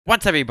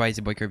What's up everybody, it's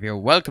your boy Kirby here.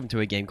 Welcome to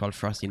a game called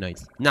Frosty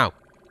Nights. Now,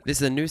 this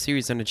is a new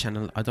series on the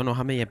channel. I don't know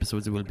how many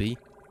episodes it will be,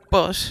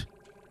 but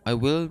I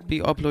will be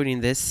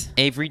uploading this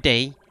every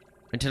day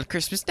until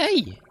Christmas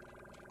Day.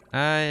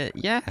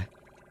 Yeah.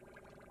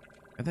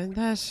 Other than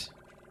that,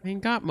 I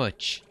ain't got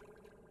much.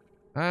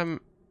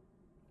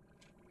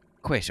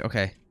 Quit,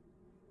 okay.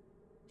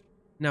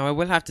 Now, I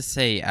will have to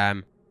say,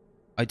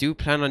 I do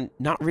plan on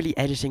not really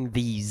editing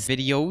these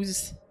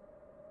videos.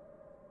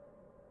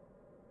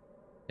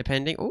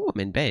 Depending. Oh,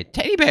 I'm in bed.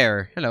 Teddy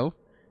bear! Hello.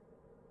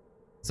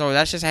 So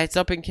that's just a heads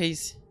up in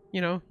case,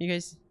 you know, you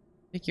guys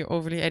think you're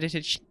overly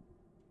edited.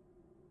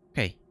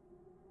 Okay.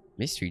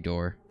 Mystery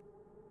door.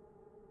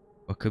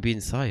 What could be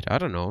inside? I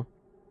don't know.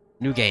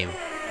 New game.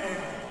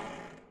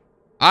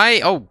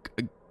 Oh,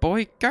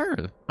 boy,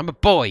 girl. I'm a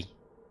boy.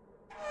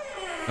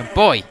 A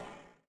boy.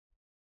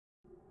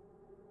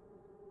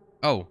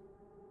 Oh.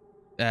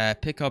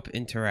 Pick up,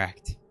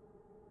 interact.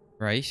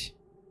 Right.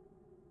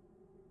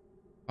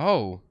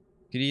 Oh.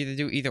 Could either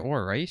do either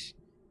or, right?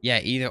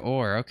 Yeah, either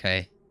or.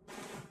 Okay.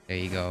 There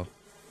you go.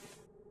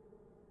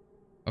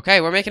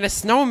 Okay, we're making a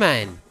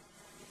snowman.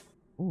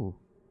 Ooh.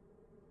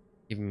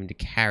 Give him the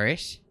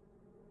carrot.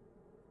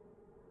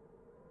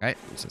 Right.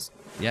 Just,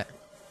 yeah.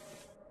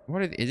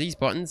 What are these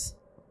buttons?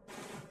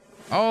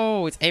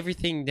 Oh, it's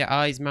everything. The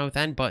eyes, mouth,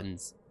 and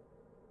buttons.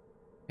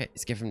 Okay,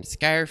 let's give him the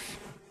scarf.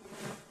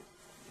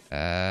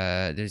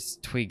 There's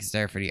twigs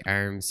there for the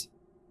arms.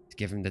 Let's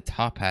give him the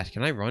top hat.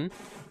 Can I run?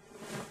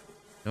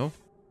 No?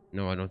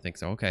 No, I don't think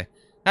so. Okay.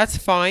 That's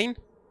fine.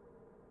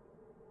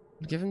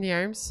 Give him the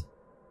arms.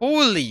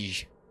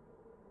 Holy!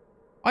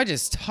 I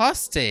just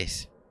tossed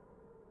it.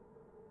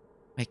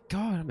 My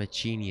god, I'm a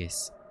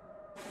genius.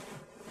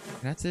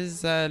 That's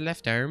his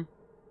left arm.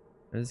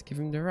 Let's give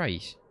him the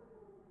right.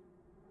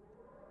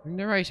 Give him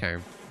the right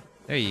arm.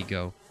 There you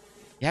go.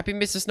 You happy,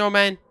 Mr.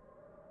 Snowman?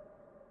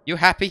 You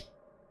happy?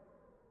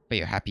 But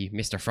you're happy,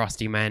 Mr.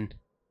 Frosty Man.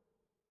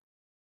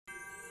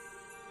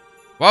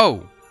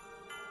 Whoa!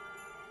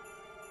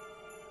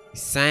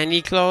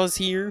 Santa Claus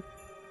here?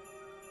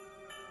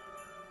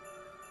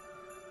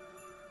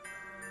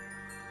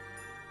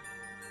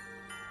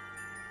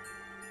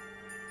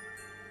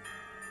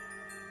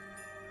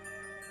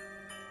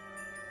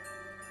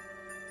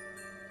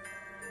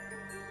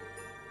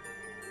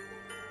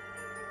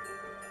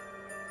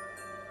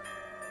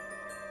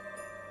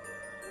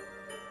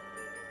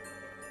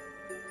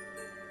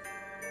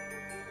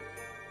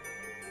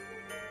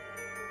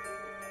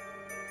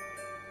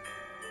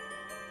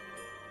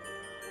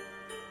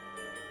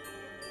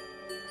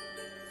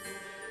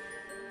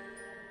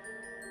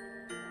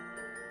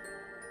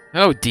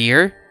 Oh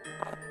dear.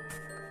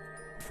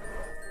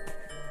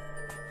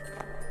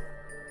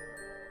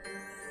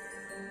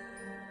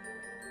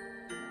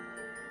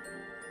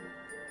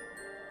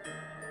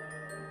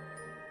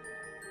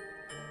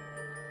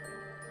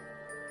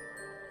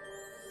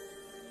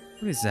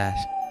 What is that?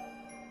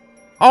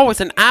 Oh,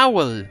 it's an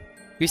owl!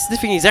 He's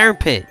sniffing his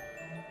armpit.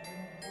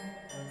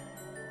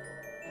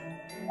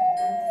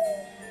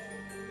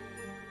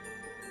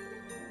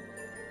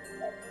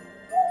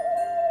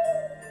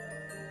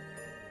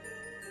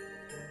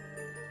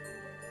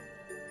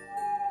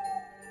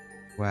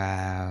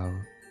 Wow.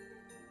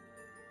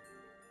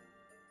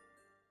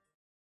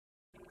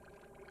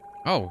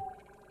 Oh.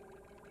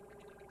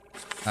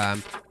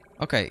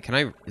 Okay, can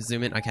I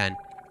zoom in? I can.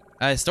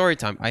 Story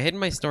time. I hid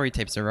my story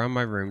tapes around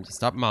my room to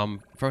stop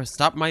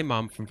my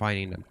mom from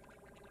finding them.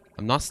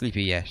 I'm not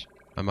sleepy yet.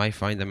 I might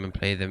find them and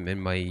play them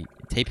in my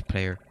tape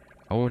player.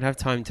 I won't have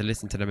time to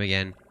listen to them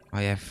again.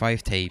 I have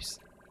 5 tapes.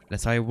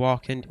 Let's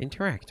walk and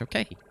interact,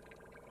 okay?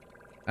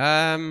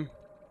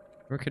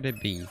 Where could it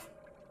be?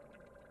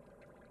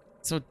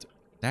 So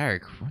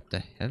dark. What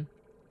the hell?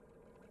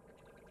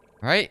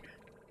 Right?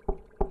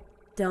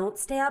 Don't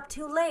stay up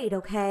too late,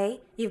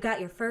 okay? You've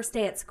got your first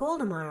day at school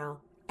tomorrow.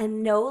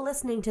 And no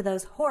listening to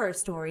those horror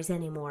stories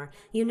anymore.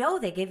 You know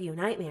they give you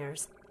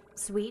nightmares.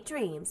 Sweet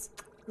dreams.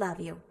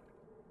 Love you.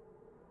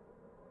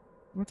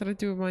 What did I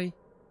do with my...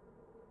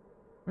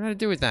 What did I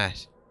do with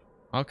that?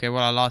 Okay,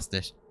 well I lost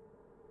it.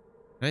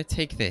 Can I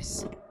take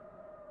this?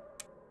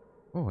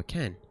 Oh, I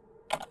can.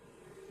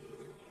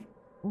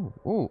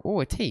 Oh,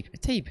 a tape. A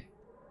tape.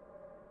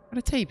 What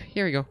a tape.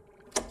 Here we go.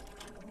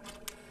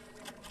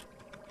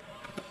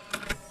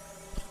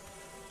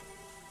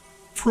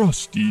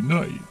 Frosty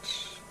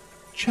Nights,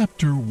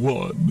 Chapter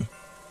 1.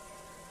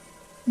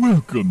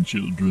 Welcome,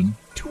 children,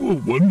 to a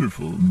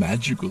wonderful,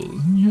 magical,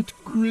 yet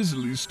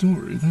grisly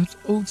story that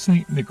old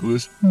St.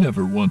 Nicholas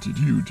never wanted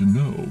you to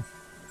know.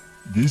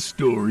 This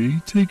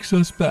story takes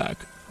us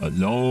back a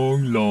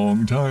long,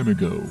 long time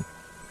ago,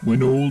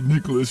 when old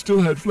Nicholas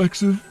still had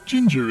flecks of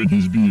ginger in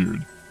his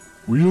beard.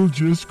 We'll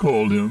just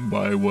call him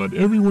by what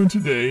everyone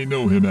today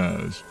know him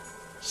as,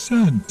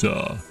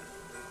 Santa.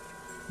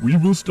 We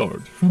will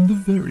start from the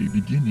very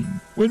beginning,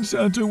 when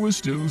Santa was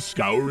still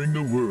scouring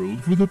the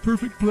world for the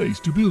perfect place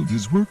to build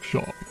his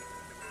workshop.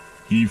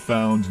 He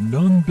found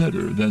none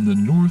better than the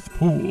North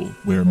Pole,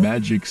 where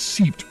magic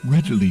seeped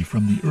readily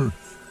from the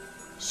earth.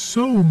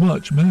 So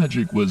much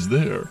magic was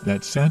there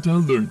that Santa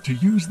learned to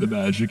use the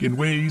magic in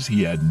ways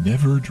he had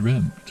never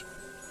dreamt.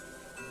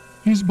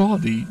 His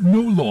body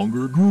no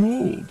longer grew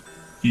old.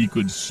 He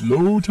could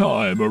slow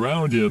time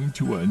around him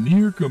to a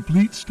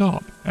near-complete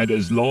stop, and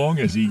as long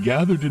as he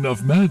gathered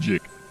enough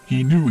magic,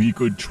 he knew he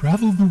could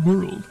travel the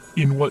world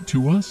in what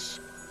to us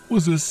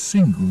was a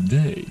single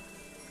day.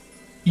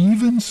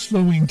 Even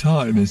slowing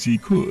time as he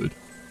could,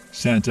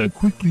 Santa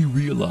quickly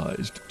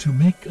realized to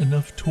make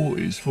enough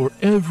toys for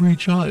every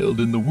child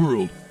in the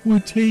world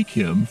would take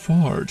him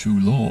far too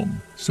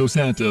long. So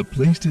Santa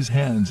placed his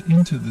hands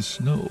into the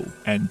snow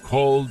and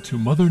called to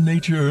Mother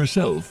Nature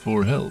herself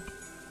for help.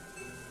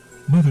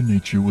 Mother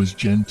Nature was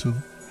gentle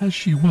as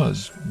she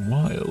was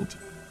wild.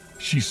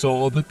 She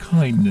saw the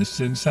kindness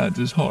in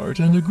Santa's heart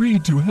and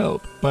agreed to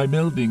help by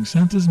melding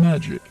Santa's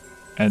magic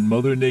and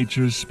Mother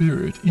Nature's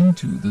spirit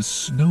into the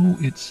snow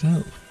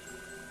itself.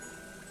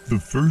 The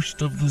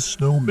first of the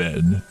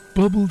snowmen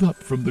bubbled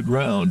up from the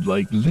ground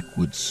like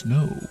liquid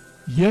snow,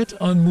 yet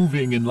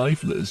unmoving and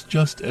lifeless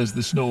just as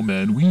the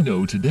snowman we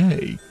know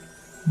today.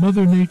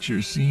 Mother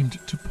Nature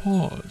seemed to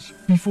pause,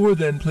 before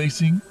then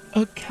placing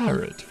a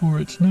carrot for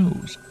its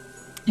nose.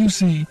 You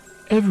see,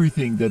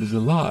 everything that is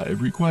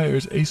alive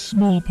requires a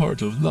small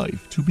part of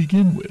life to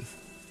begin with.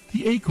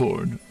 The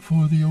acorn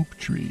for the oak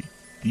tree,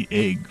 the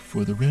egg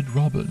for the red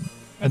robin,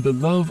 and the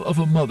love of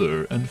a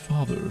mother and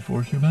father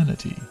for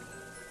humanity.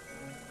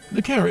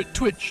 The carrot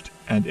twitched,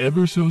 and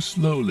ever so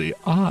slowly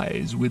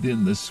eyes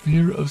within the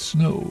sphere of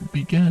snow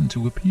began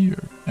to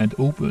appear, and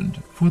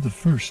opened for the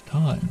first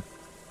time.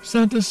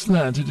 Santa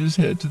slanted his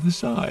head to the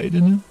side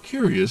in a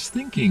curious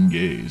thinking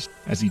gaze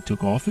as he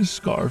took off his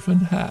scarf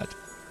and hat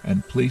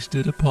and placed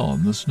it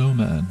upon the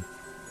snowman.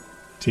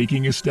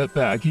 Taking a step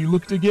back, he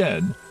looked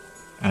again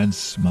and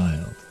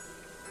smiled.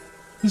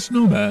 The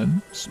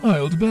snowman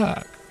smiled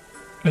back.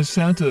 As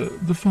Santa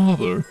the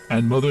father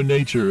and Mother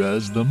Nature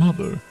as the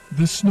mother,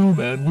 the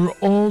snowmen were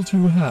all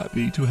too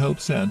happy to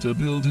help Santa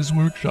build his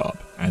workshop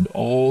and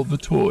all the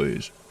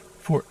toys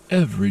for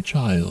every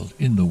child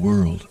in the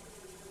world.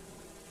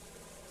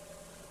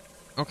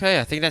 Okay,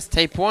 I think that's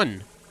tape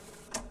 1.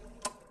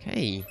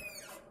 Okay.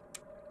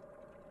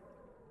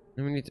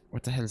 Then we need to,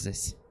 what the hell is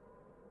this?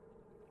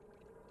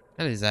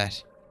 What is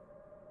that?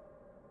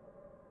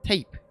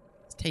 Tape.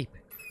 It's tape.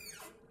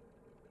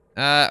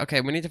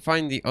 Okay, we need to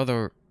find the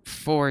other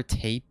 4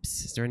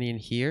 tapes. Is there any in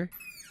here?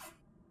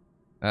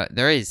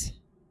 There is.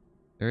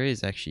 There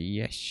is actually,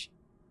 yes.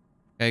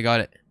 Okay,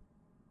 got it.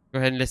 Go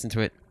ahead and listen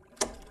to it.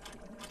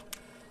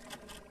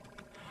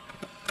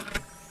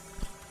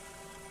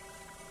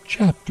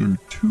 Chapter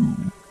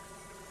 2.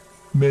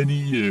 Many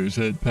years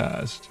had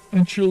passed,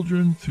 and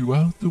children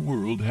throughout the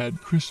world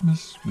had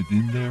Christmas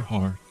within their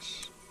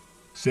hearts.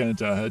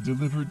 Santa had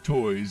delivered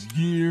toys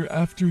year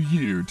after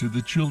year to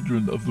the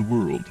children of the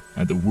world,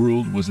 and the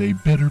world was a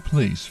better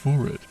place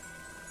for it.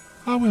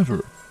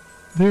 However,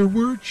 there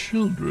were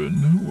children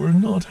who were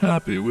not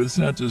happy with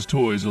Santa's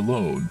toys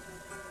alone,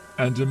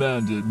 and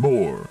demanded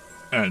more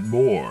and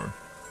more.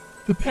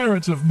 The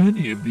parents of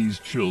many of these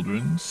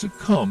children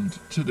succumbed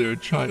to their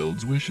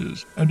child's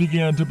wishes and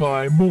began to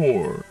buy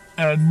more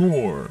and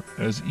more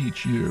as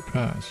each year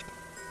passed.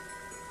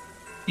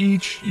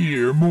 Each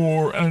year,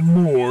 more and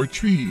more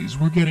trees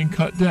were getting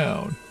cut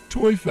down.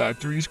 Toy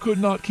factories could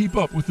not keep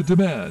up with the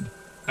demand,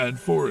 and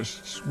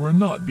forests were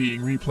not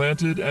being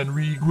replanted and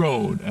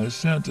regrown as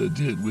Santa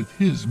did with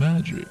his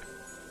magic.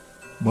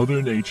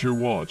 Mother Nature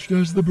watched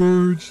as the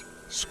birds,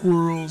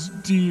 squirrels,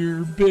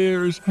 deer,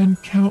 bears,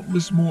 and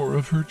countless more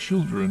of her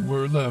children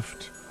were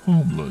left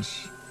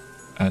homeless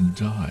and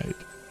died.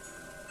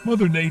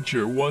 Mother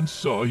Nature once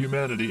saw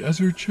humanity as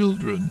her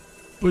children,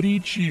 but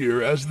each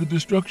year as the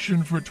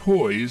destruction for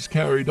toys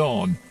carried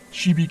on,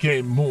 she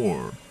became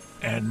more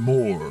and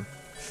more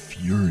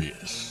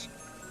furious.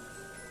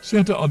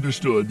 Santa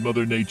understood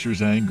Mother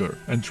Nature's anger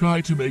and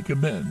tried to make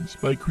amends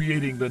by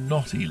creating the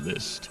naughty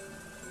list.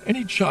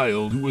 Any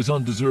child who was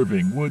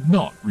undeserving would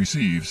not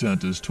receive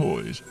Santa's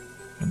toys,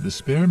 and the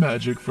spare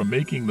magic from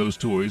making those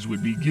toys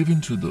would be given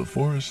to the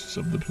forests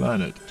of the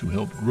planet to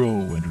help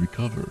grow and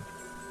recover.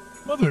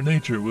 Mother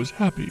Nature was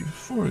happy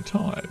for a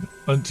time,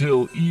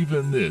 until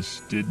even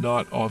this did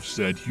not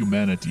offset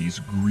humanity's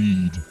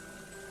greed.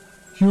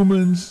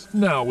 Humans,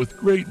 now with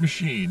great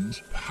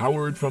machines,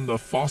 powered from the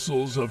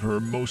fossils of her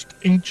most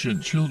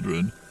ancient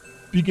children,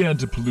 began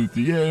to pollute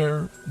the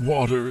air,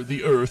 water,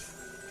 the earth.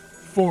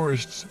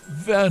 Forests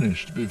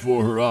vanished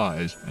before her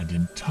eyes, and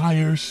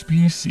entire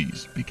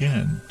species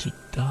began to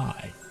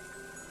die.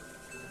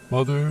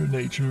 Mother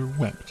Nature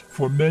wept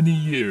for many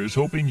years,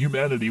 hoping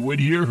humanity would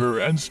hear her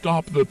and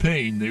stop the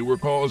pain they were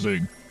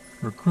causing.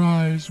 Her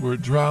cries were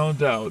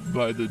drowned out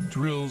by the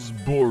drills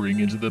boring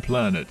into the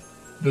planet,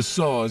 the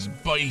saws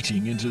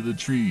biting into the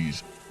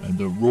trees, and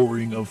the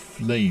roaring of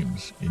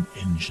flames in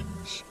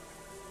engines.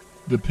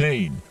 The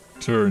pain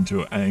turned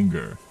to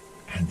anger,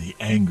 and the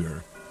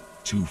anger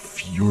to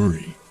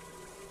fury.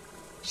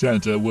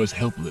 Santa was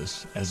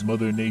helpless as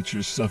Mother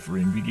Nature's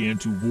suffering began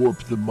to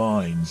warp the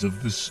minds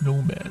of the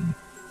snowmen.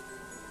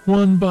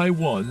 One by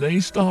one, they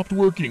stopped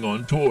working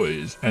on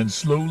toys and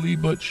slowly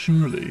but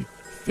surely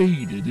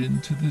faded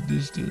into the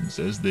distance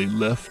as they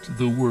left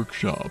the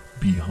workshop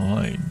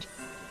behind.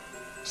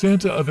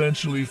 Santa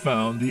eventually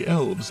found the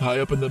elves high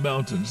up in the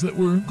mountains that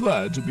were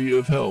glad to be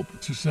of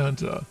help to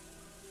Santa.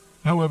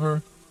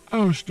 However,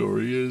 our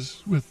story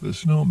is with the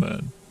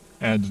snowmen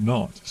and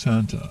not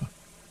Santa.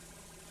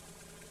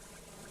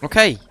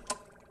 Okay.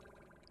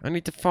 I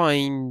need to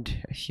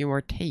find a few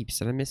more tapes.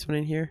 Did I miss one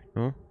in here?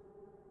 No.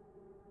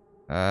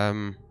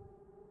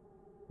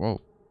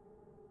 Whoa.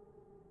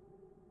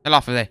 Hell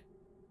off of there.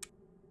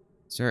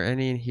 Is there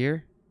any in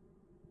here?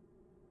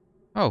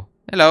 Oh,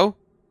 hello.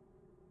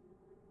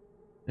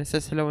 It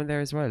says hello in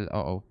there as well.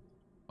 Uh-oh.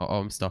 Uh-oh,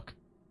 I'm stuck.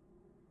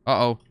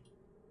 Uh-oh.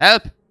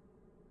 Help!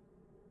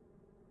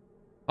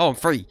 Oh, I'm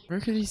free. Where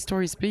could these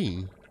stories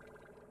be?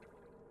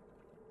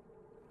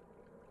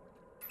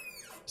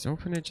 Just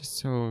open it just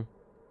so...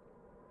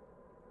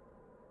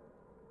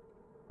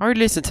 I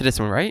already listened to this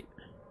one, right?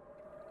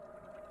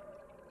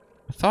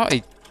 I thought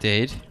I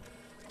did.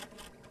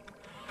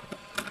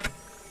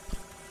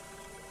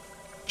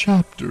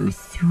 Chapter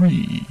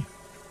 3.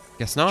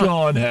 Guess not.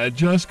 John had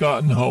just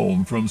gotten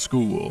home from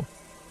school.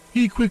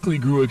 He quickly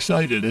grew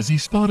excited as he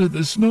spotted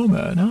the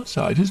snowman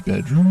outside his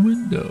bedroom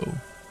window.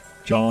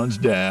 John's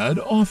dad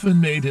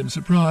often made him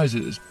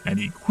surprises, and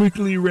he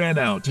quickly ran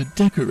out to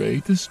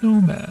decorate the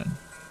snowman.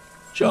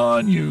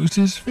 John used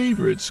his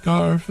favorite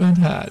scarf and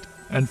hat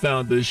and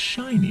found the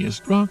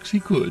shiniest rocks he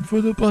could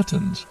for the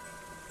buttons.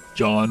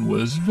 John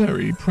was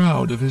very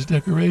proud of his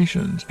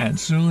decorations, and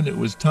soon it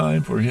was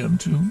time for him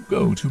to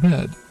go to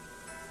bed.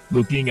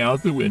 Looking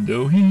out the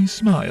window, he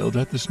smiled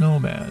at the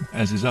snowman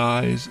as his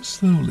eyes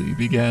slowly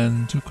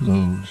began to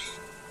close.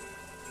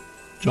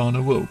 John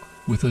awoke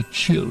with a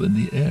chill in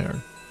the air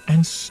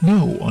and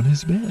snow on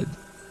his bed.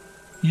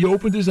 He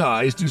opened his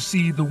eyes to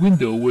see the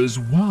window was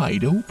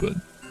wide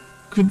open.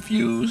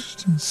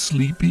 Confused and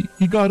sleepy,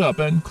 he got up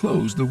and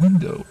closed the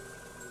window.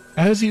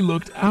 As he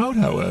looked out,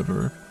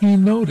 however, he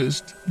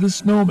noticed the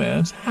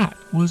snowman's hat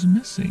was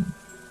missing.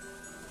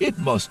 It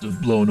must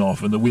have blown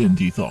off in the wind,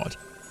 he thought.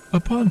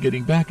 Upon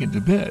getting back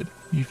into bed,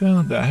 he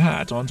found the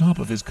hat on top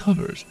of his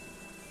covers.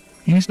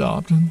 He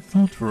stopped and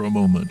thought for a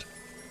moment.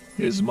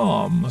 His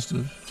mom must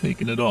have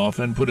taken it off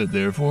and put it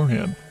there for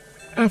him.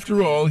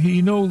 After all,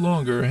 he no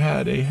longer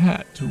had a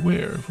hat to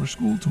wear for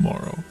school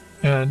tomorrow,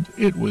 and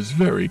it was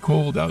very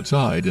cold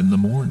outside in the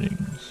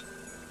mornings.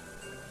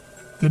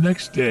 The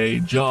next day,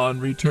 John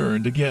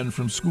returned again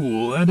from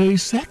school, and a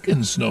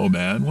second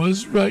snowman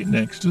was right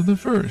next to the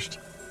first.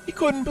 He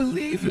couldn't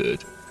believe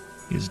it.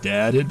 His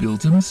dad had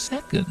built him a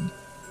second.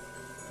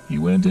 He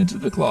went into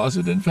the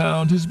closet and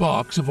found his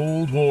box of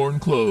old worn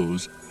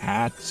clothes,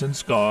 hats and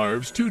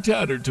scarves, too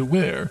tattered to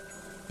wear,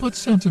 but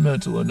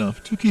sentimental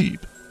enough to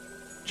keep.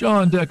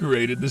 John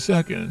decorated the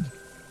second,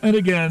 and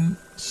again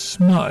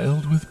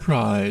smiled with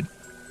pride,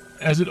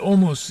 as it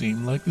almost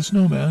seemed like the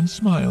snowman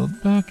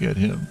smiled back at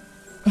him.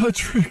 A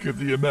trick of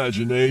the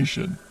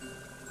imagination.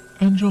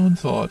 And John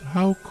thought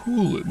how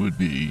cool it would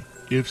be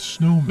if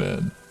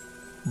snowmen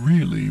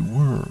really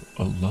were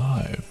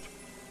alive.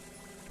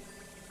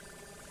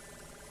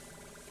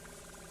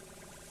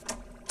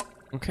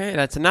 Okay,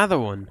 that's another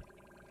one.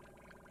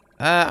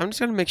 I'm just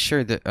gonna make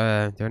sure that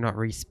they're not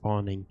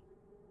respawning.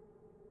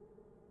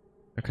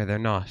 Okay, they're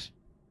not.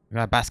 We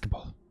got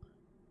basketball.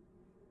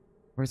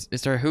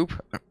 Is there a hoop?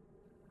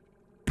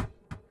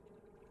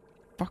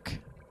 Fuck.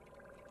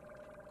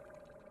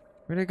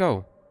 Where'd it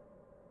go?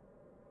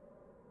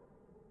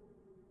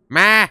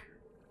 Ma!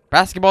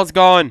 Basketball's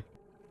gone!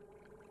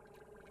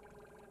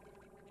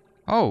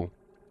 Oh.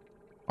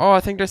 Oh, I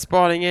think they're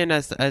spawning in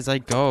as I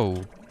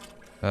go.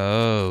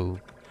 Oh.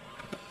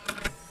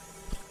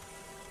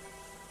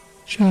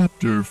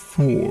 Chapter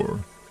 4.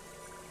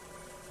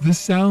 The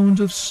sound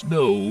of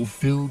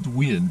snow-filled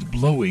wind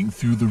blowing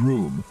through the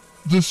room.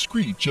 The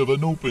screech of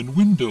an open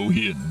window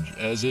hinge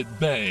as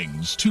it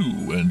bangs to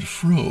and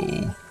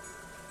fro.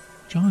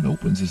 John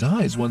opens his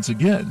eyes once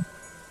again,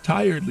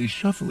 tiredly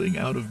shuffling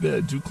out of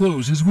bed to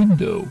close his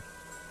window.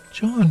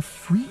 John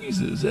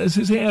freezes as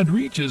his hand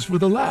reaches for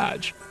the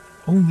latch.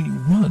 Only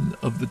one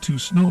of the two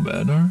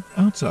snowmen are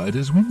outside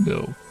his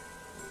window.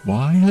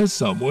 Why has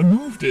someone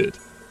moved it?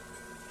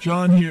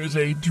 John hears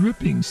a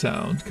dripping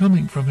sound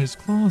coming from his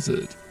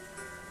closet.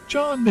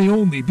 John may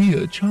only be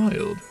a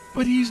child,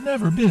 but he's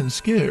never been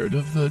scared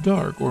of the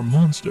dark or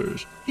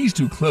monsters. He's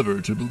too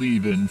clever to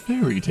believe in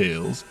fairy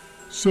tales,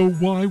 so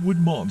why would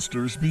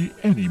monsters be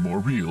any more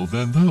real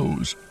than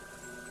those?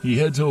 He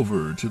heads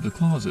over to the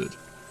closet,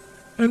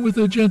 and with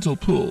a gentle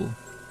pull,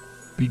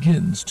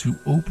 begins to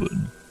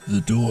open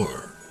the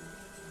door.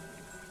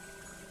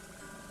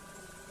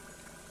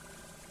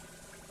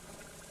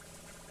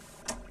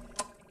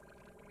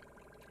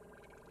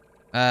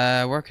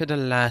 Where could the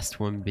last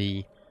one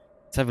be?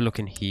 Let's have a look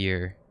in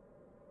here.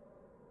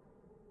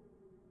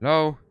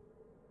 Hello?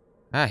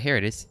 Ah, here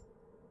it is.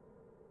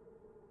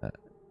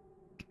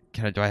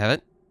 Do I have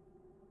it?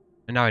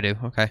 Now I do,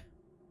 okay.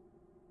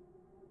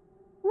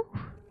 Woo.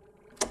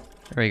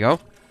 There we go.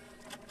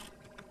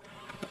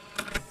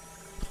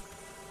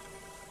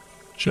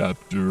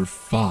 Chapter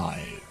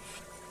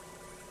 5.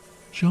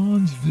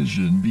 John's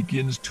vision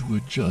begins to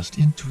adjust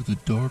into the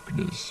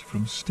darkness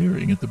from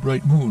staring at the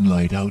bright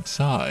moonlight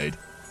outside.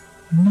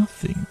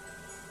 Nothing.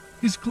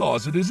 His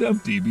closet is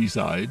empty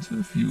besides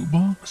a few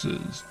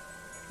boxes.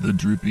 The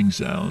dripping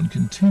sound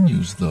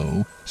continues,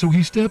 though, so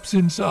he steps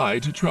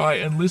inside to try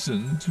and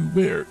listen to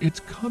where it's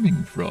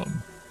coming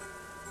from.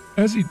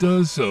 As he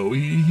does so,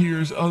 he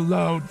hears a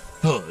loud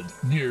thud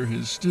near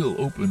his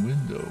still open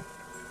window.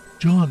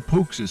 John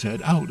pokes his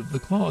head out of the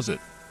closet,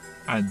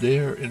 and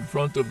there in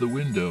front of the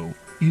window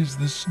is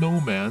the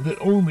snowman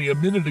that only a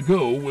minute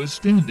ago was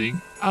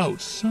standing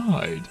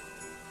outside.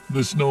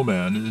 The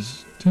snowman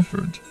is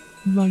different,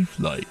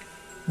 lifelike,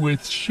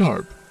 with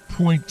sharp,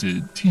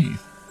 pointed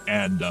teeth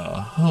and a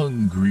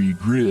hungry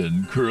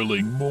grin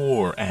curling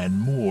more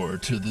and more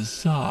to the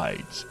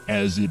sides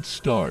as it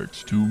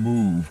starts to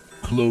move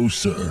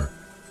closer.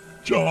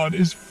 John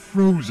is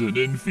frozen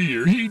in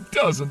fear. He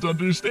doesn't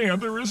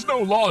understand. There is no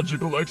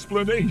logical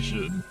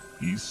explanation.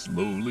 He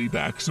slowly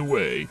backs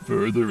away,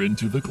 further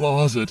into the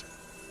closet.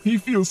 He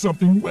feels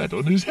something wet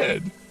on his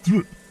head.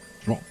 Drip,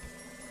 drop,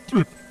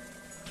 drip,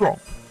 drop.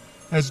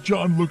 As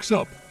John looks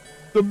up,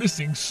 the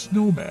missing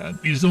snowman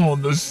is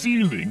on the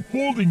ceiling,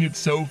 holding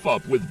itself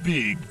up with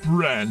big,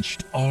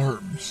 branched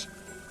arms.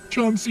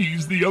 John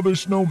sees the other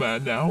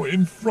snowman now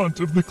in front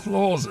of the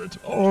closet,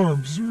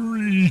 arms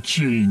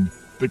reaching.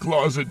 The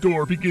closet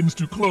door begins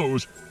to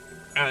close,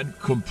 and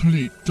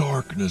complete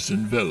darkness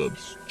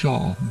envelops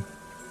John.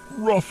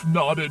 Rough,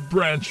 knotted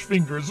branch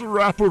fingers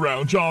wrap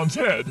around John's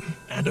head,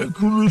 and a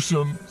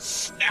gruesome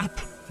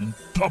snap and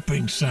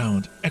popping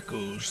sound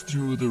echoes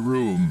through the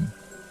room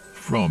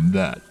from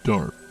that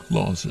dark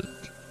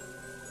closet.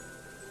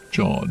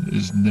 John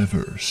is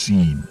never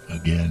seen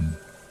again.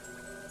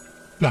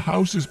 The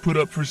house is put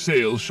up for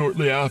sale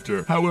shortly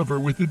after. However,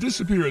 with the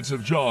disappearance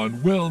of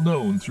John well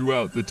known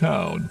throughout the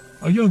town,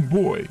 a young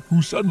boy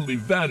who suddenly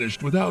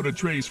vanished without a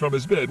trace from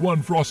his bed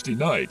one frosty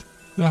night,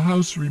 the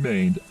house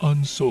remained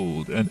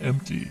unsold and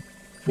empty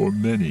for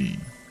many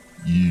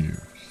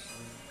years.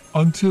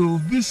 Until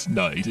this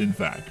night, in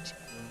fact,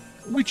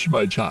 which,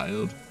 my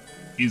child,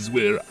 is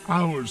where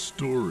our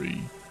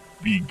story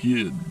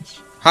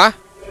begins. Huh?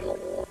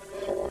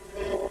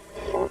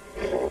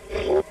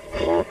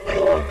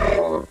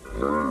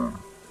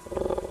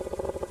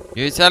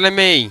 You telling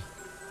me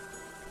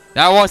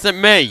that wasn't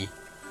me,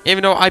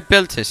 even though I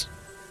built it?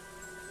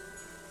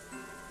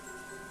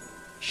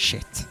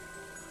 Shit.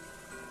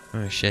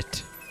 Oh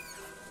shit.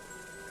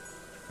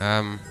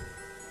 You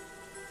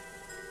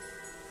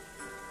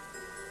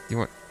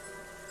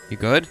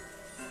good?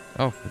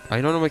 Oh,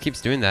 I don't know what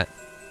keeps doing that.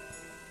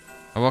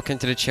 I walk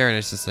into the chair and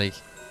it's just like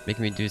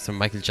making me do some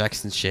Michael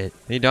Jackson shit.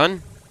 Are you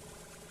done?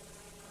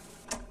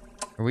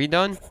 Are we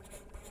done?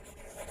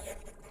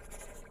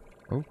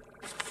 Oh.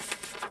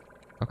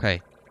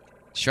 Okay.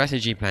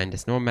 Strategy plan. The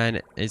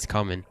snowman is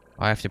coming.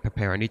 I have to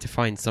prepare. I need to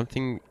find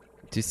something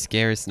to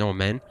scare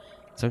snowmen.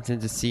 Something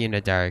to see in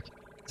the dark.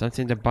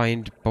 Something to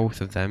bind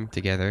both of them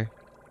together.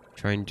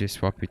 Trying to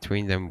swap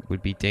between them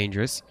would be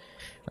dangerous.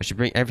 I should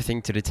bring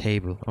everything to the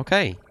table.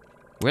 Okay.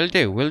 Will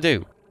do. Will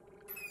do.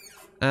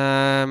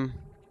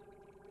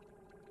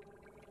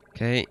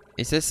 Okay.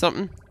 Is this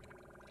something?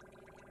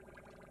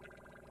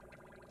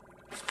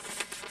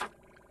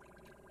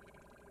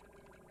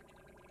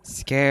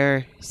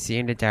 Scare, see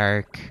in the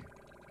dark.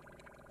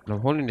 And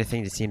I'm holding the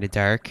thing to see in the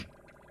dark.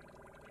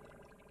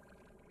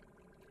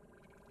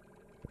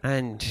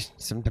 And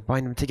something to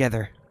bind them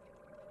together.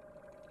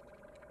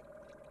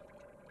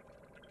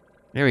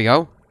 There we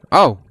go.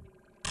 Oh!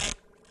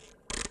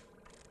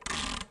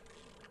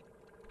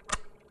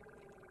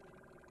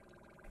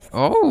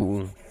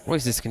 Oh! What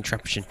is this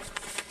contraption?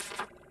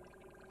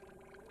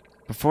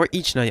 Before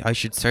each night, I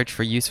should search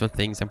for useful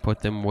things and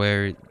put them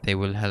where they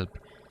will help.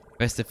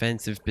 Best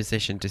defensive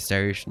position to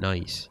start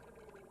night.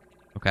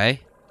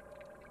 Okay.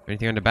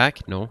 Anything on the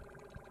back? No.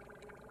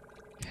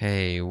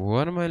 Okay,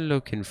 what am I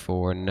looking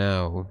for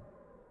now?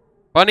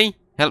 Bunny,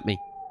 help me.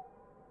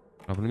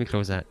 Oh, let me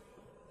close that.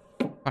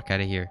 Fuck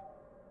out of here.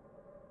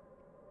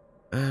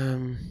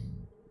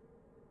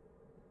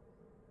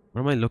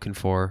 What am I looking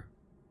for?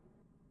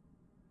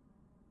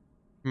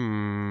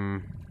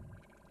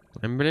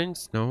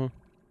 Ambulance? No.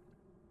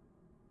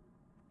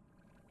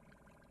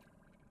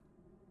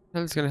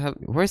 Hell's gonna help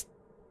me. Where's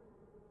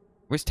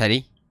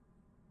Teddy?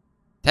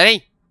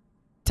 Teddy!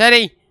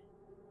 Teddy!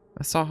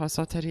 I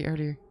saw Teddy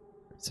earlier.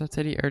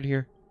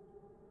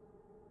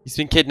 He's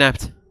been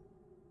kidnapped.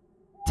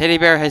 Teddy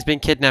bear has been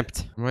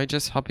kidnapped. Am I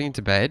just hopping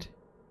into bed?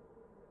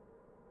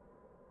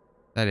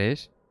 That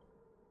is?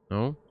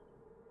 No.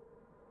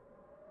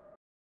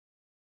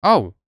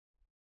 Oh.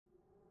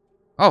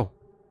 Oh.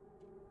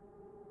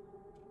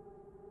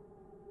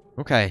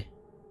 Okay.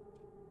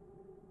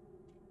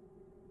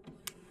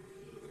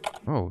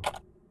 Oh.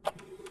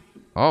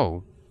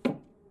 Oh.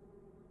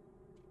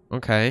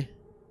 Okay.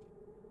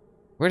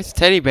 Where's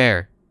Teddy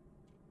bear?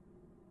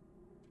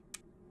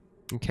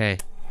 Okay.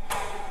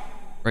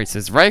 Right,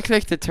 so right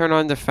click to turn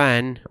on the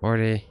fan or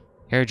the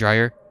hair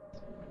dryer.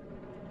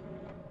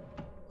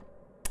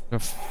 The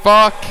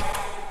fuck?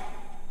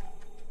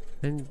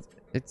 And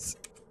it's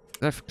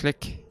left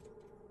click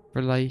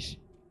for light.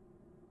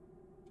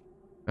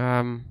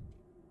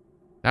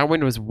 That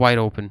window is wide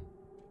open.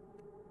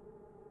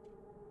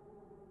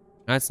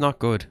 That's not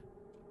good.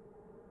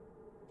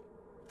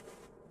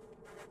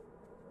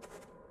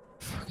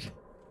 Fuck.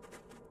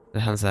 The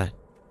hell's that?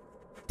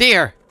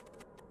 Deer!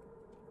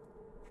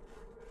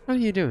 What are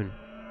you doing?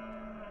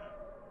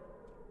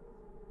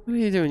 What are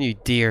you doing, you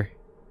deer?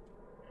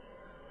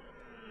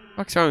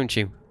 What's wrong with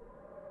you?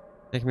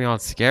 Making me all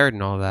scared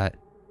and all that.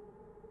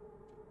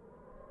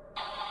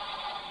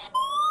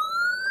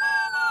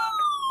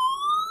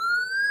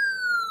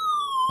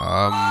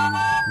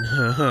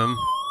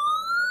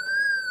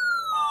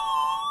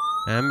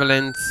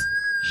 Ambulance.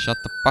 Shut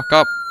the fuck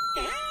up.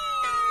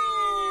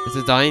 Is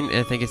it dying?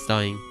 I think it's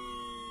dying.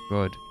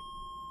 Good.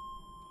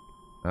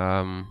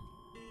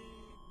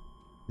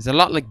 It's a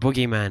lot like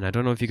Boogeyman. I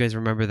don't know if you guys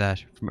remember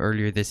that from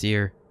earlier this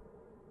year.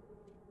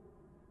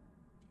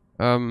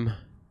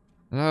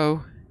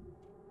 Hello?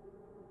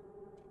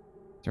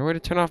 Is there a way to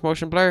turn off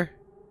motion blur?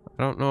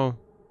 I don't know.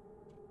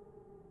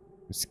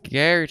 I'm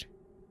scared.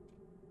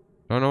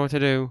 Don't know what to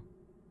do.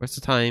 What's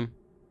the time?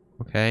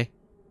 Okay.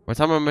 What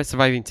time am I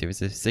surviving to?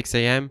 Is it 6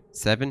 AM?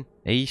 7?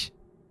 8?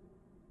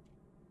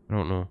 I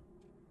don't know.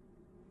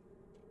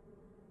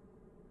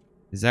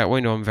 Is that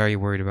window I'm very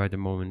worried about at the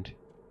moment?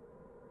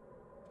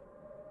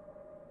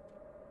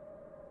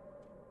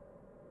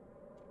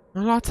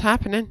 A lot's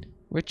happening,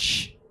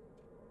 which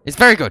is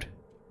very good.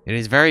 It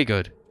is very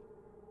good.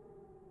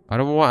 I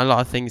don't want a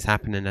lot of things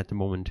happening at the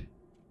moment.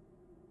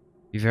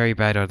 Be very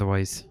bad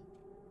otherwise.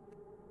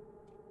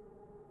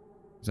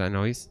 Is that a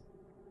noise?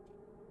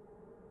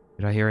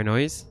 Did I hear a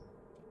noise?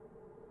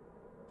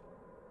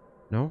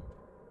 No?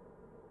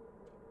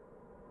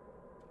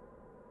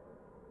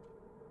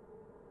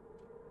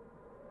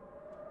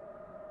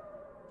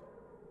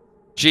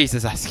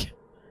 Jesus, that's...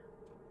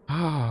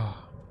 Oh.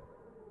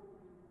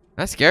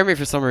 That scared me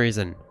for some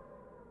reason.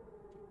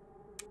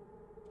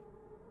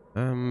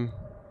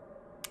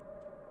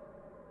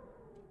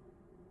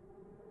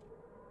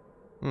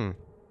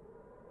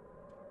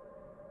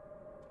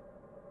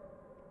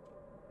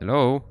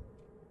 Hello?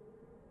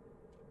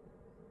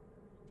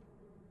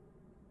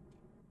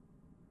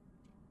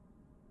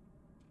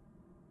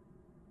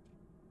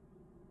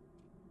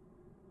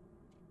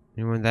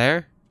 Anyone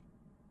there?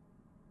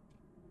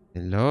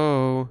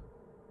 Hello?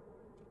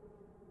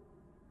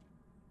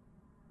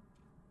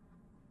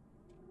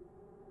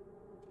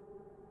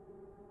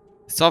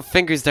 I saw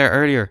fingers there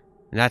earlier,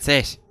 and that's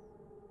it.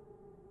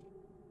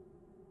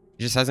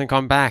 He just hasn't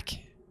come back.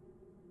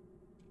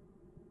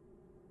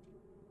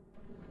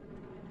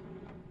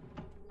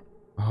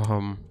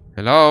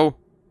 Hello?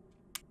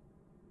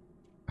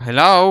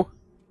 Hello?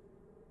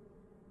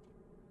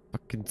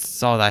 Fucking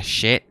saw that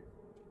shit.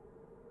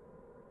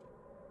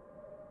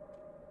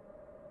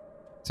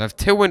 So I have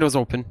 2 windows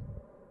open.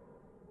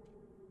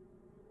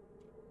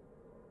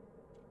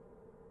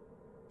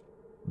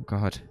 Oh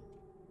god.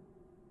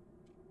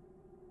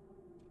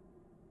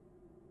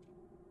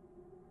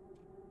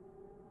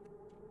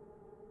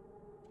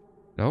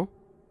 No?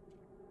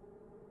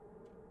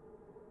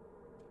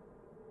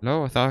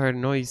 No, I thought I heard a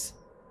noise.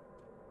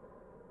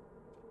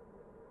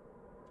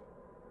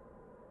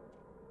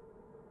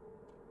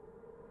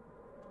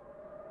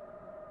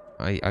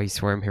 I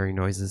swear I'm hearing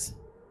noises.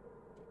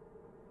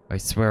 I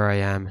swear I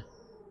am.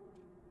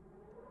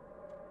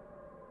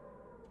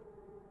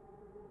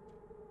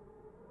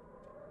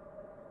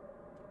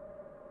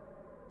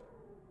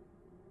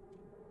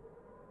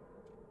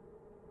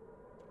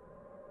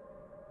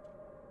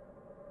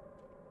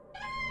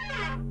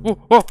 Oh,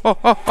 oh, oh,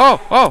 oh,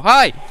 oh, oh,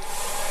 hi!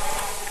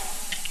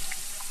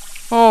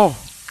 Oh.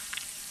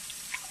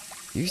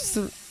 You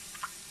still...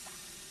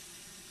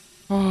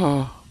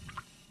 Oh.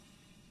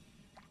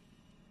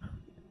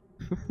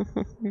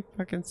 You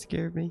fucking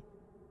scared me.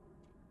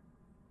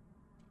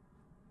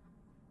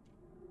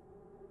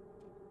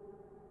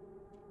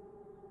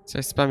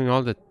 Start spamming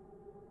all the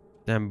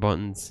damn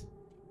buttons.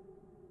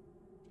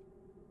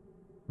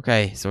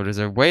 Okay, so there's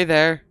a way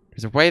there.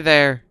 There's a way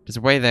there. There's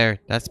a way there.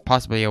 That's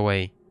possibly a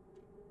way.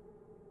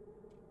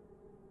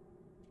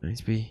 I need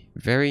to be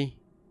very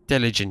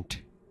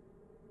diligent.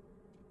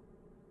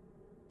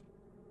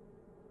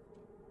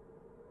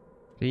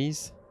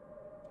 Please.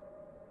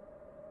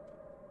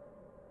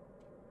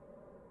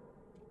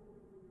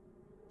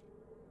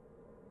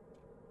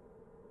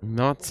 I'm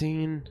not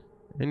seeing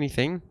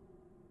anything.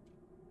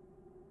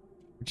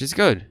 Which is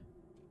good.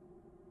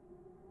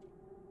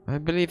 I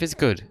believe it's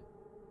good.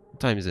 What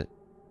time is it?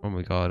 Oh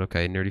my god,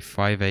 okay, nearly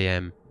 5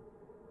 AM.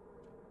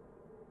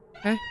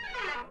 Okay.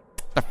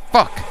 The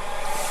fuck?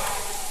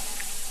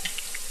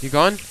 You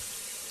gone? I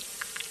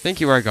think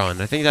you are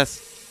gone. I think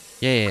that's...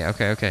 Yeah,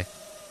 okay, okay.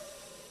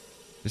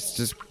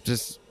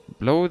 Just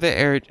blow the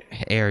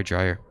air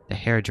dryer. The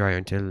hair dryer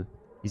until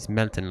he's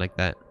melting like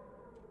that.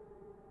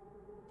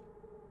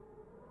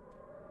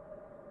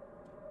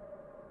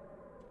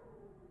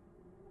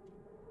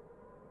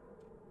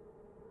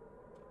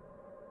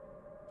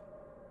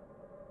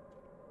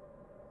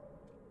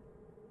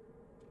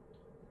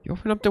 You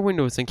opened up the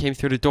windows and came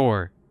through the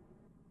door.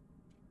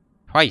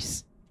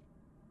 Twice.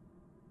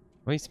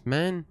 Twice,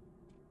 man.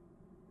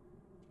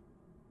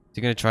 Is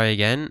he gonna try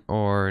again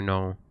or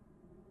no?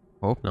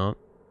 Hope not.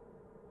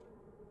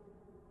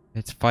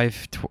 It's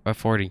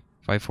 5:40.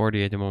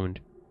 5:40 at the moment.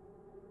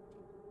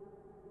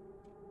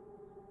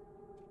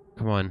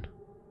 Come on.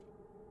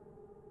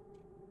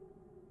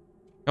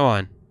 Come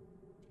on.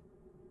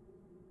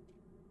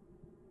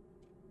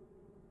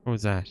 What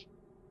was that?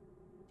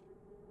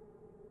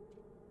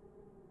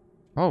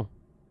 Oh.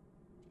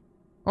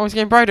 Oh, it's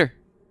getting brighter.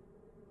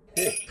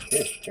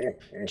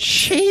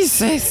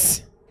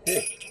 Jesus!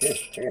 Am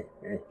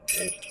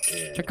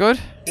I good?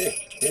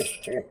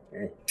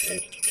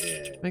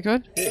 Am I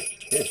good?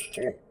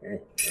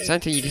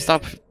 Santa, you can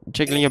stop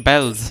jiggling your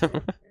bells.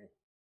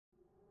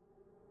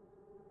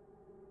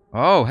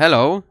 Oh,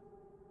 hello.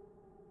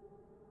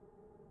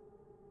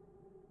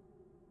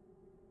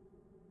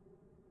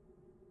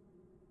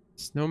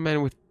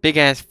 Snowman with big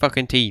ass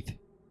fucking teeth.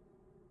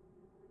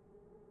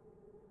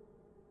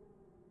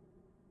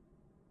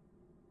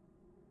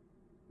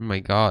 Oh my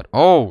god.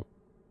 Oh!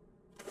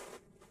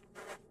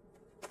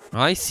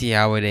 I see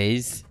how it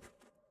is.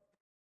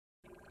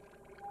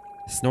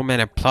 The snowmen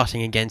are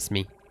plotting against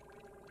me.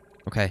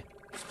 Okay.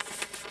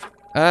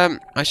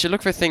 I should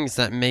look for things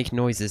that make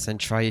noises and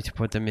try to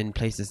put them in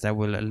places that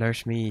will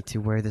alert me to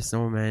where the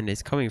snowman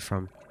is coming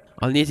from.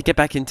 I'll need to get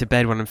back into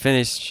bed when I'm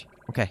finished.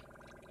 Okay.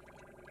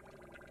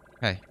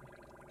 Okay.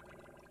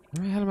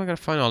 Where the hell am I gonna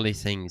find all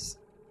these things? Is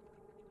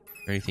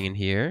there anything in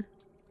here?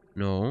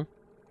 No.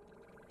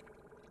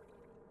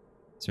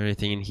 Is there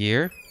anything in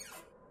here?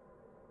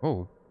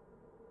 Oh.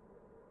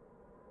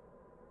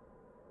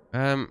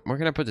 Where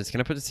can I put this?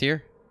 Can I put this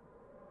here?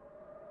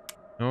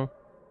 No.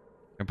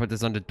 Can I put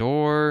this on the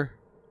door?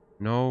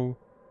 No.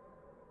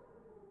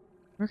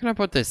 Where can I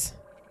put this?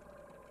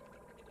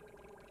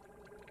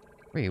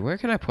 Wait, where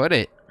can I put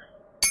it?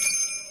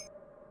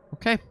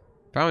 Okay,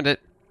 found it.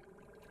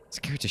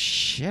 Scared the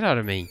shit out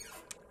of me.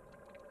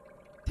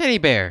 Teddy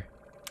bear.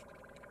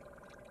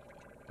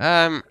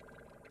 Where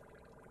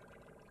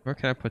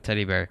can I put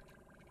teddy bear?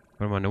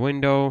 Put him on the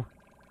window.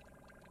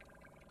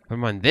 Put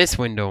him on this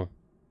window.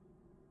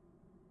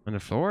 On the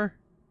floor?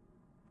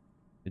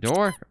 The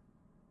door?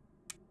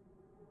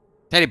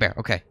 Teddy bear,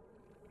 okay.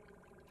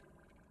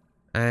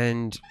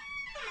 And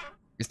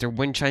is there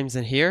wind chimes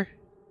in here?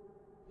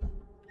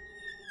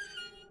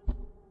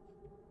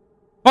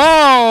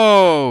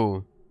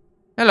 Oh!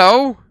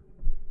 Hello?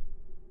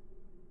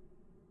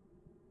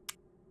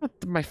 What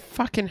my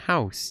fucking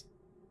house?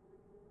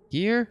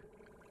 Here?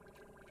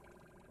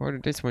 Or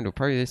this window?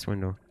 Probably this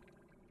window.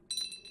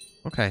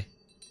 Okay.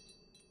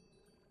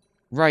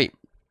 Right.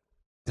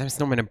 That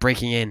snowman are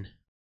breaking in.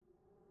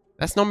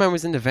 That snowman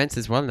was in the vents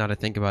as well, now that I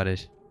think about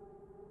it.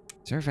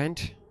 Is there a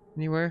vent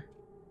anywhere?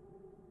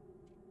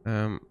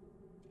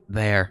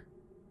 There.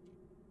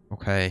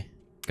 Okay.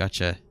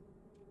 Gotcha.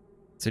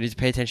 So I need to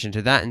pay attention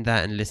to that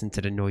and listen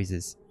to the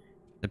noises.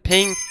 The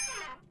ping.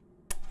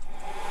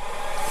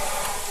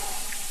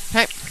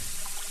 Pep.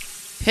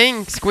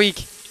 Ping. Squeak.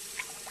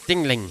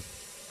 Dingling.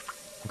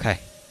 Okay.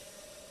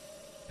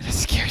 That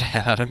scared the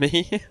hell out of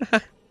me.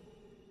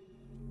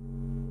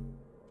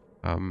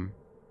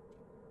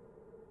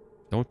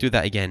 Don't do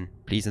that again,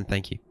 please and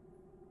thank you.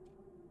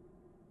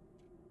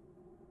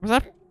 Was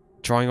that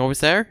drawing always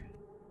there?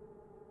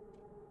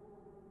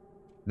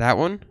 That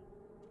one?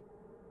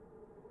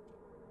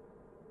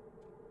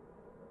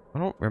 I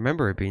don't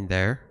remember it being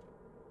there.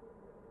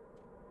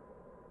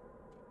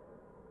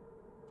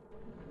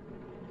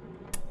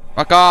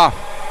 Fuck off!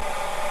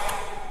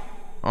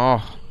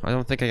 Oh, I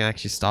don't think I can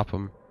actually stop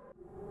him.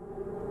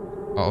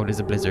 Uh oh, there's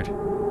a blizzard.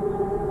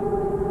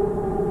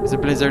 There's a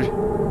blizzard.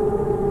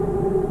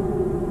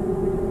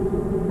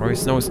 Or a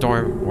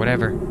snowstorm,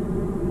 whatever.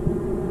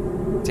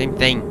 Same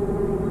thing.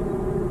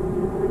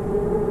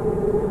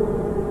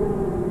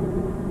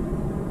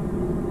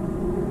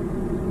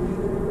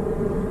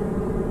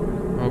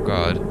 Oh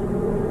god.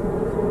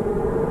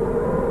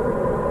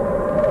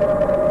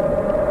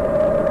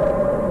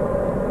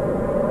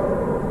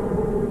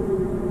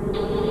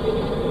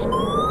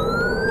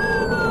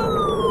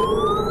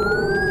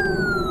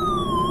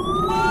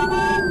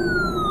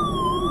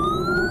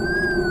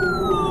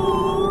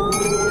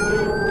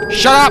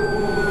 Shut up!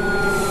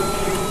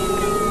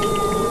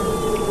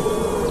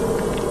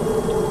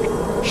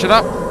 Shut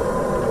up!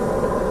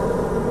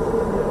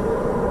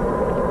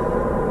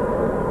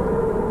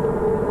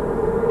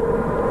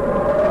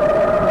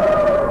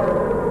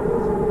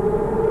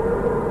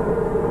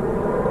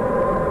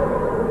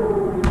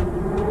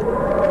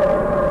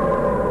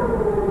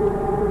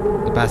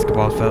 The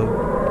basketball fell.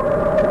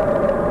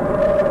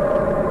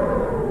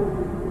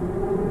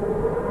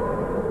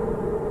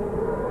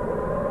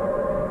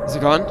 Is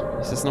it gone?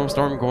 Is the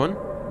snowstorm gone?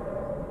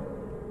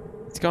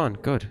 It's gone.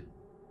 Good.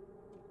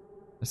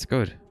 That's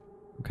good.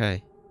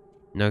 Okay.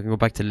 Now I can go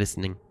back to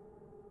listening.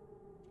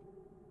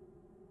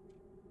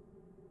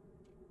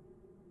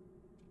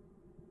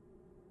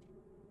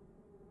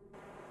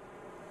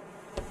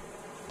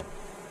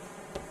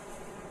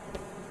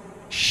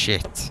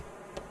 Shit.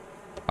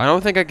 I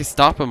don't think I can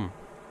stop him.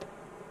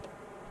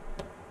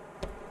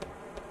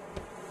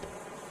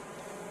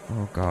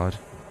 Oh god.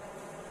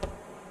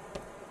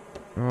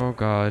 Oh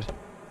god.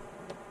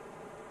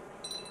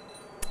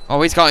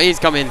 Oh, he's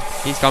coming.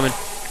 He's coming.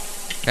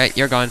 Okay,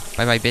 you're gone.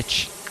 Bye bye,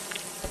 bitch.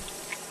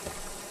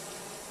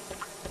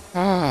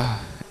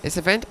 Ah, is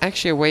the vent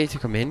actually a way to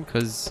come in?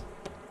 Because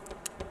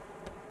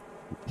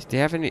they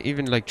haven't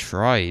even like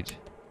tried,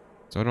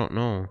 so I don't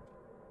know.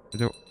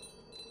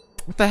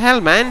 What the hell,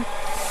 man?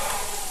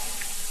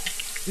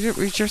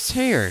 We're just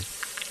here.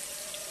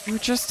 We're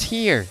just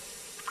here.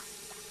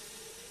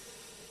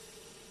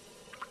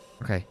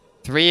 Okay,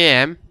 3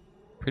 a.m.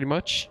 pretty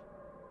much.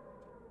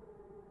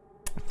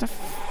 What the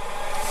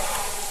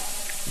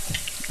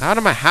out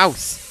of my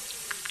house.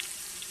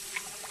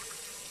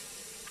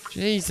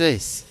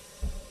 Jesus.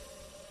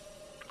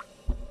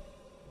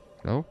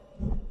 No.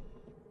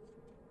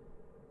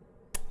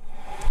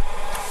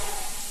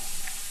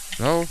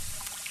 No.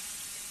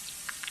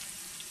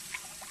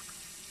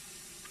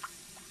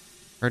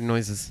 Heard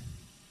noises.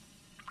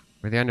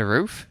 Were they on the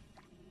roof?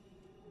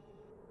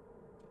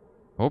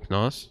 Hope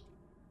not.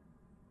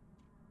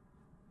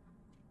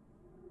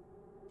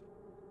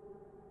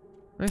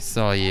 I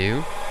saw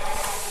you.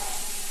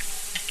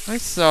 I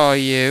saw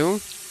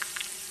you.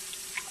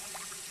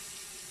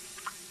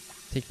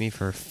 Take me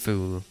for a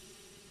fool.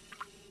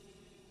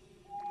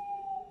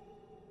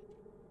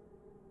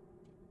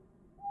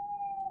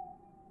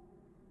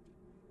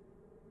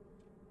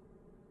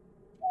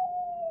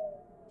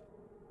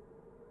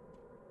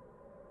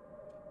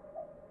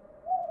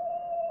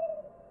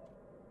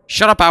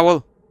 Shut up,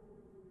 owl!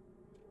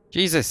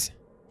 Jesus.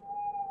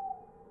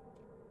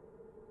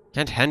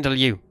 Can't handle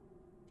you.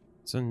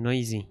 So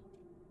noisy.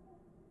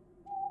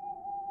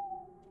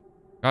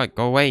 God,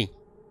 go away.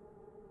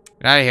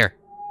 Get out of here.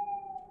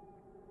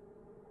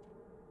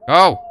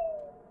 Go!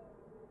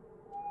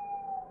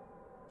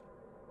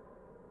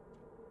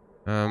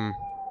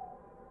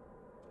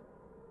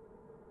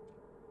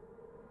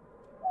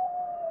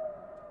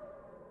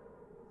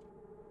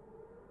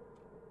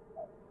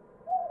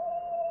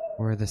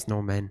 Where are the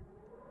snowmen?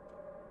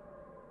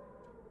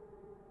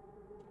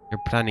 You're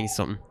planning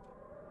something.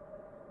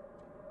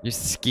 You're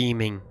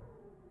scheming.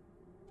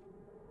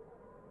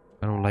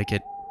 I don't like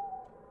it.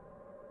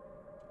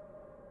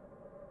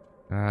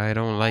 I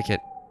don't like it.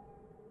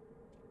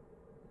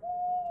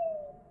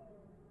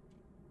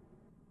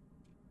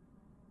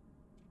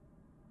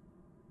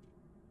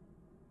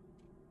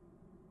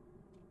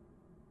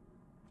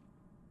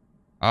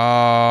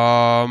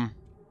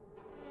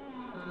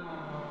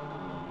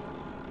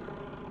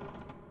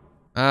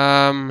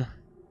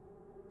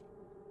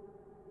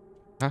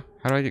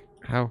 How do I do?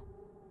 How?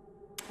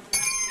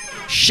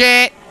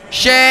 Shit!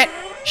 Shit!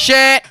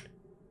 Shit!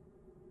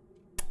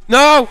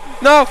 No!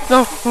 No!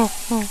 No!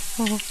 Oh.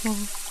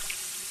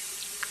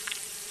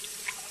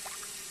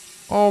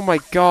 Oh my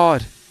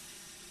god.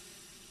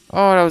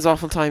 Oh, that was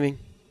awful timing.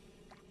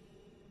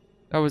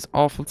 That was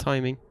awful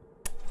timing.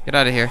 Get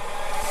out of here.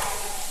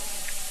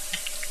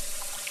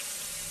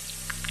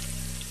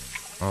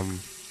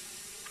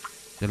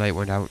 The light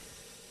went out.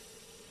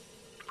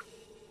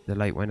 The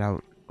light went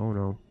out. Oh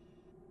no.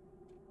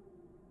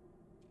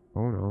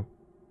 Oh no.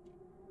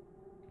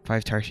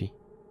 5:30.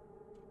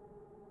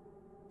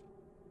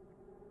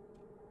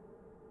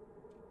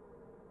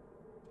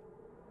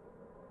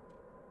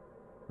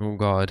 Oh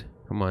god.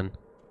 Come on.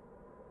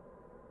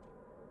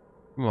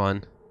 Come on.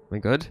 Am I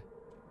good?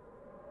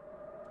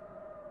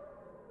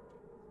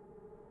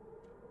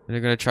 Are they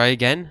gonna try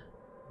again?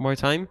 One more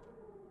time?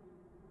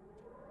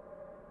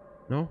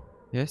 No?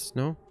 Yes?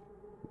 No?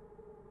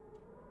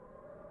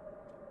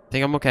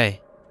 Think I'm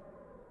okay.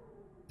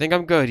 Think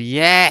I'm good.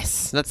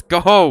 Yes! Let's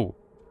go!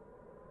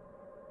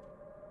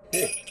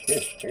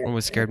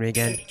 Almost scared me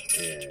again.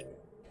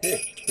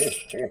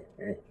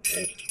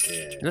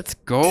 Let's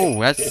go.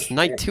 That's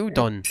night 2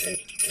 done.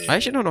 I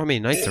actually don't know how many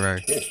nights there are.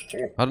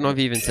 I don't know if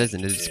it even says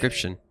in the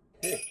description.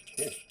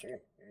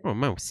 Oh,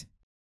 mouse.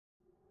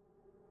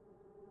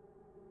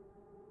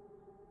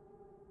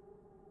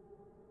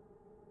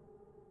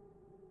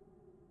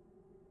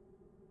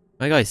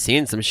 My guy's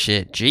seeing some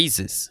shit.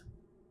 Jesus.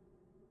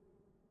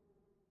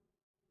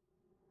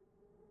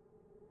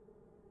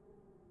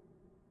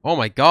 Oh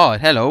my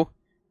god. Hello.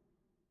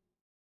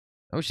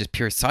 That was just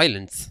pure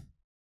silence.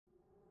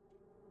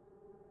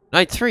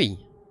 Night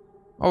 3.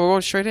 Oh, we're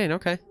going straight in.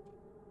 Okay.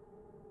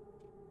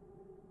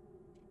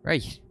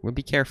 Right. We'll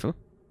be careful.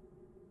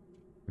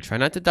 We'll try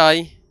not to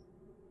die.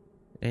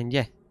 And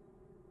yeah.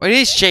 Oh, it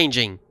is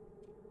changing.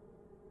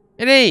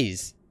 It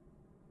is.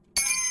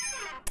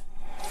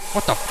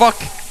 What the fuck?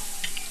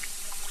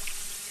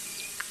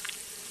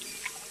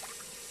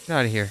 Get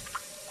out of here.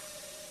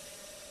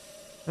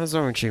 What's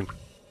wrong with you?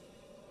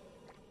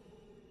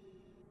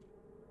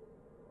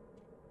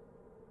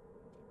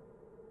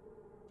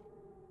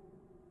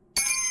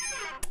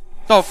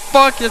 Oh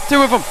fuck, there's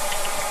 2 of them!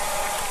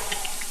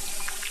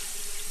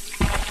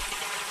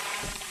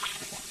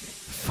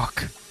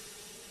 Fuck.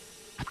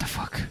 What the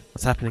fuck?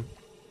 What's happening?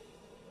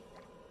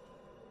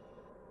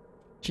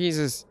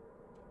 Jesus.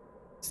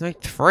 It's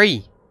night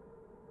 3.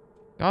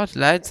 God,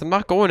 lads, I'm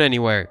not going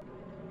anywhere.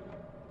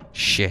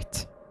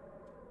 Shit.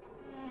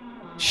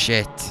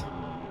 Shit.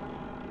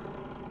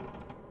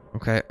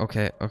 Okay,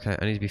 okay, okay.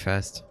 I need to be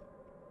fast.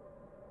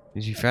 I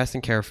need to be fast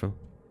and careful.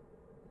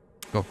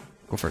 Go.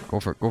 Go for it, go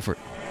for it, go for it.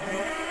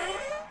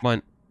 Come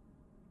on.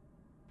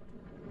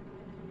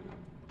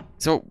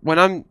 So, when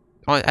I'm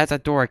at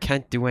that door, I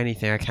can't do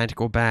anything. I can't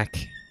go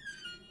back.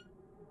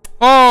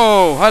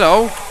 Oh,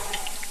 hello.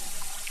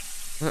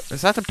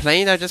 Is that the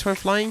plane that just went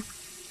flying?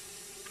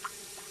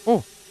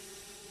 Oh.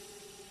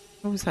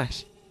 What was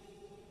that?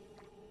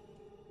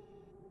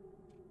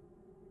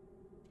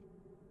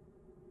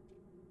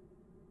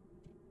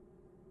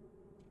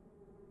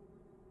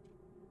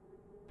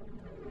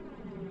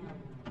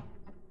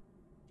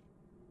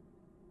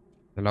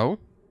 Hello?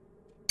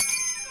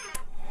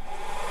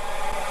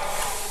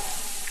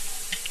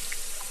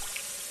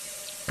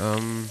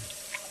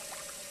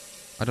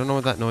 I don't know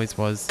what that noise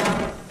was.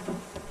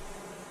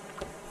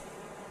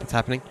 What's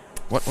happening?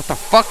 What the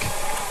fuck?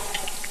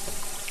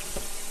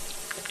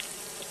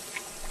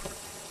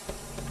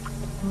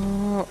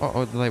 Oh,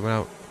 uh-oh, the light went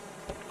out.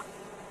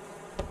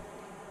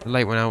 The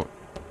light went out.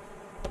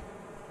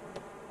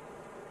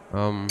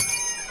 Come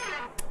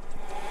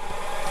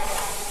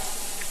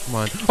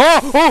on.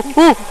 Oh! Oh!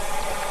 Oh!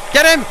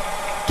 Get him!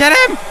 Get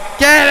him!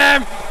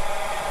 Get him!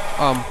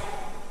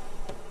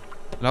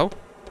 Hello?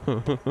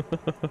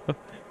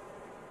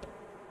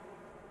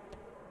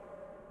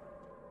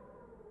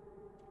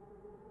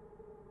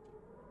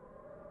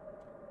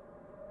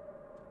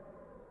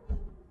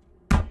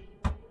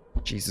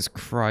 Jesus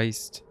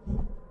Christ.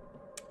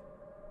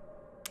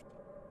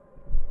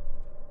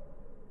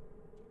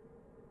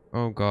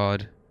 Oh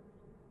God.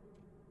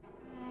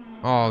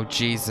 Oh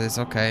Jesus,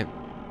 okay.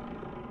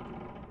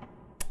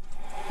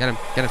 Get him,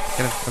 get him,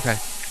 get him, okay.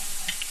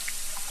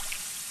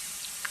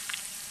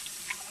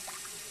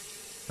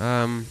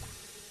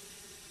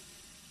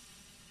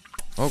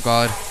 Oh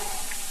God.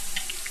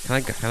 Can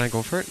I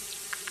go for it?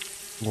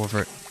 I'm going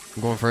for it.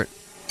 I'm going for it.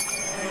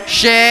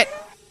 Shit!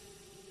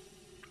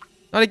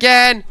 Not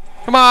again!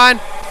 Come on!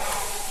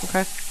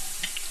 Okay.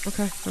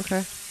 Okay,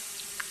 okay.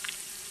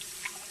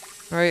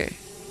 Alright.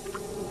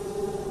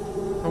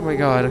 Oh my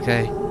God,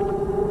 okay.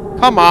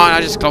 Come on,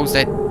 I just closed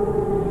it.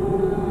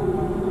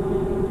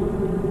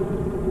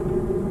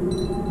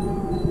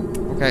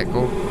 Okay,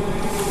 go.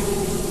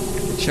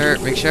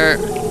 Make sure.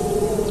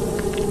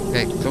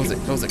 Okay, close it,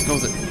 close it,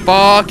 close it.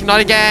 Fuck, not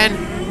again!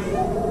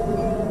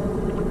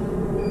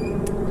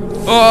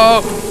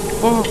 Oh!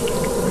 Oh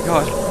my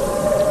God.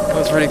 That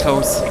was really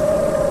close.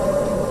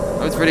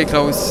 That was really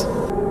close.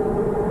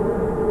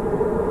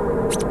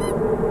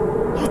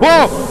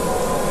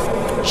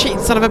 Whoa! Cheating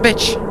son of a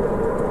bitch!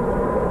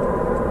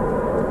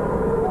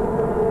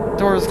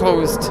 Door is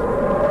closed.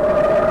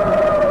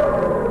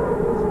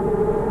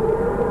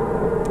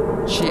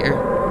 Cheater.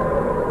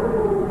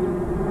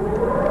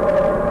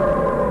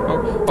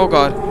 Oh, oh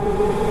God.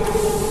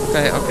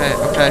 Okay, okay,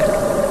 okay.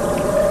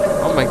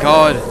 Oh my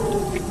God.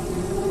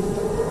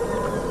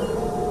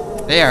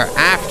 They are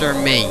after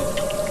me.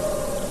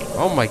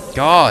 Oh my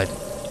God.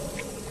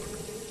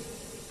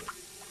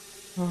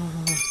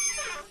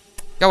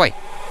 Go away.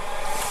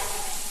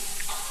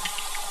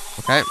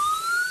 Okay.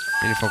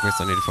 I need to focus,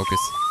 I need to focus.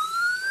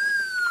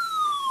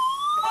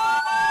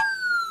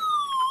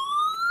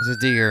 There's a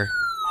deer.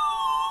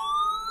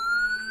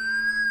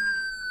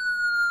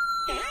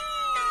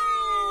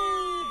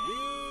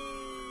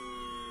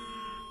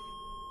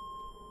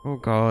 Oh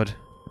God.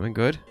 Am I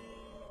good?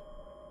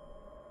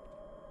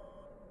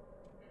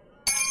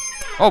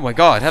 Oh my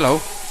God,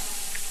 hello.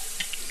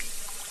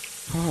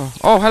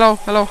 Oh, hello,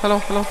 hello, hello,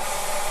 hello.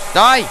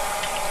 Die!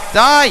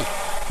 Die!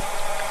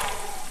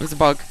 There's a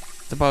bug.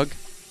 It's a bug.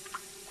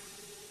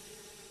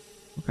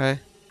 Okay.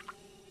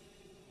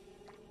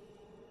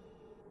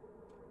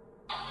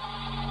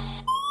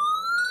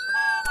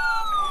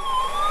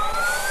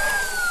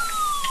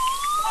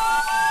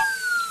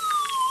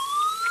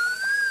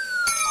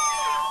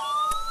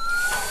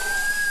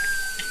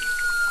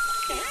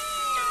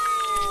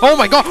 Oh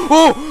my God!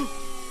 Oh!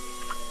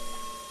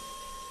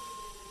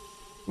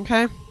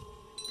 Okay.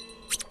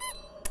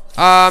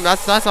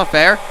 That's not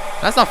fair.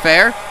 That's not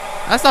fair.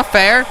 That's not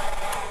fair.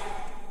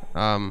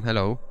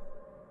 Hello.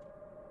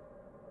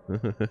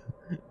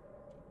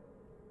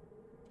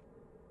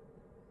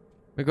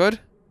 We good?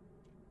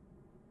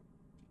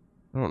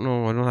 I don't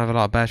know. I don't have a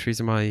lot of batteries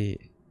in my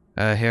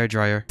hair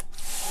dryer.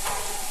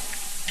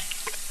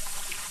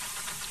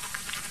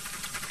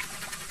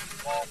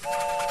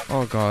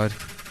 Oh God.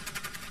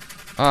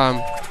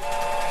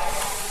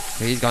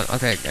 Okay, he's gone.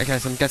 Okay,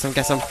 get some. Get some.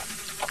 Get some.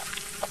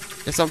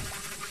 Get some.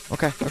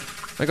 Okay. Am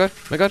I good?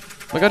 Am I good?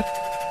 Am I good?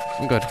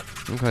 I'm good.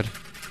 I'm good.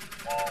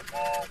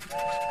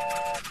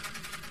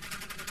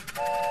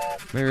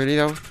 Am I really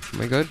though?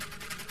 Am I good?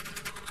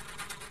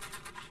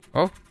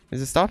 Oh,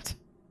 is it stopped?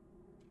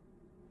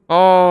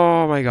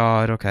 Oh my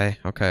God. Okay.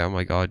 Okay. Oh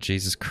my God.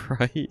 Jesus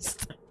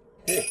Christ.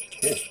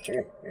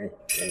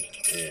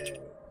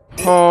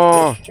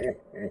 Oh.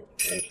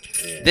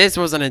 This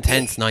was an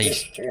intense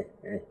night.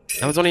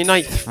 That was only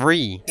night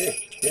 3.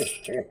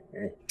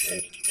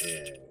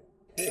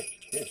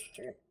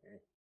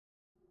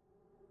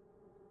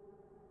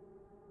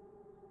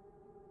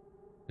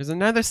 There's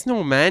another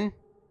snowman.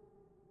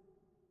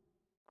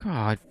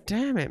 God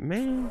damn it,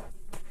 man.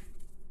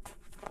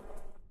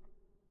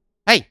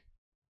 Hey!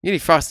 You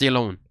leave Frosty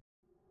alone.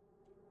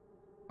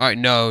 Alright,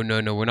 no,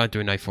 we're not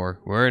doing night 4.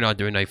 We're not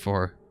doing night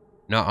 4.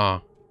 Nuh-uh.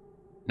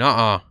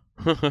 Nuh-uh.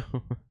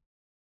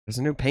 There's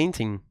a new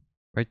painting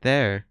right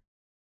there.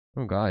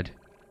 Oh god.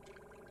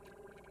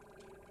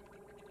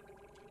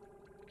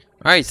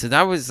 Alright, so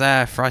that was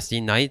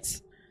Frosty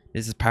Nights.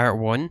 This is part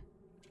 1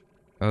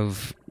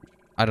 of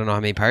I don't know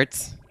how many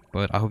parts,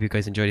 but I hope you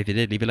guys enjoyed. If you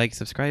did, leave a like,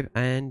 subscribe,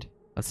 and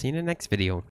I'll see you in the next video.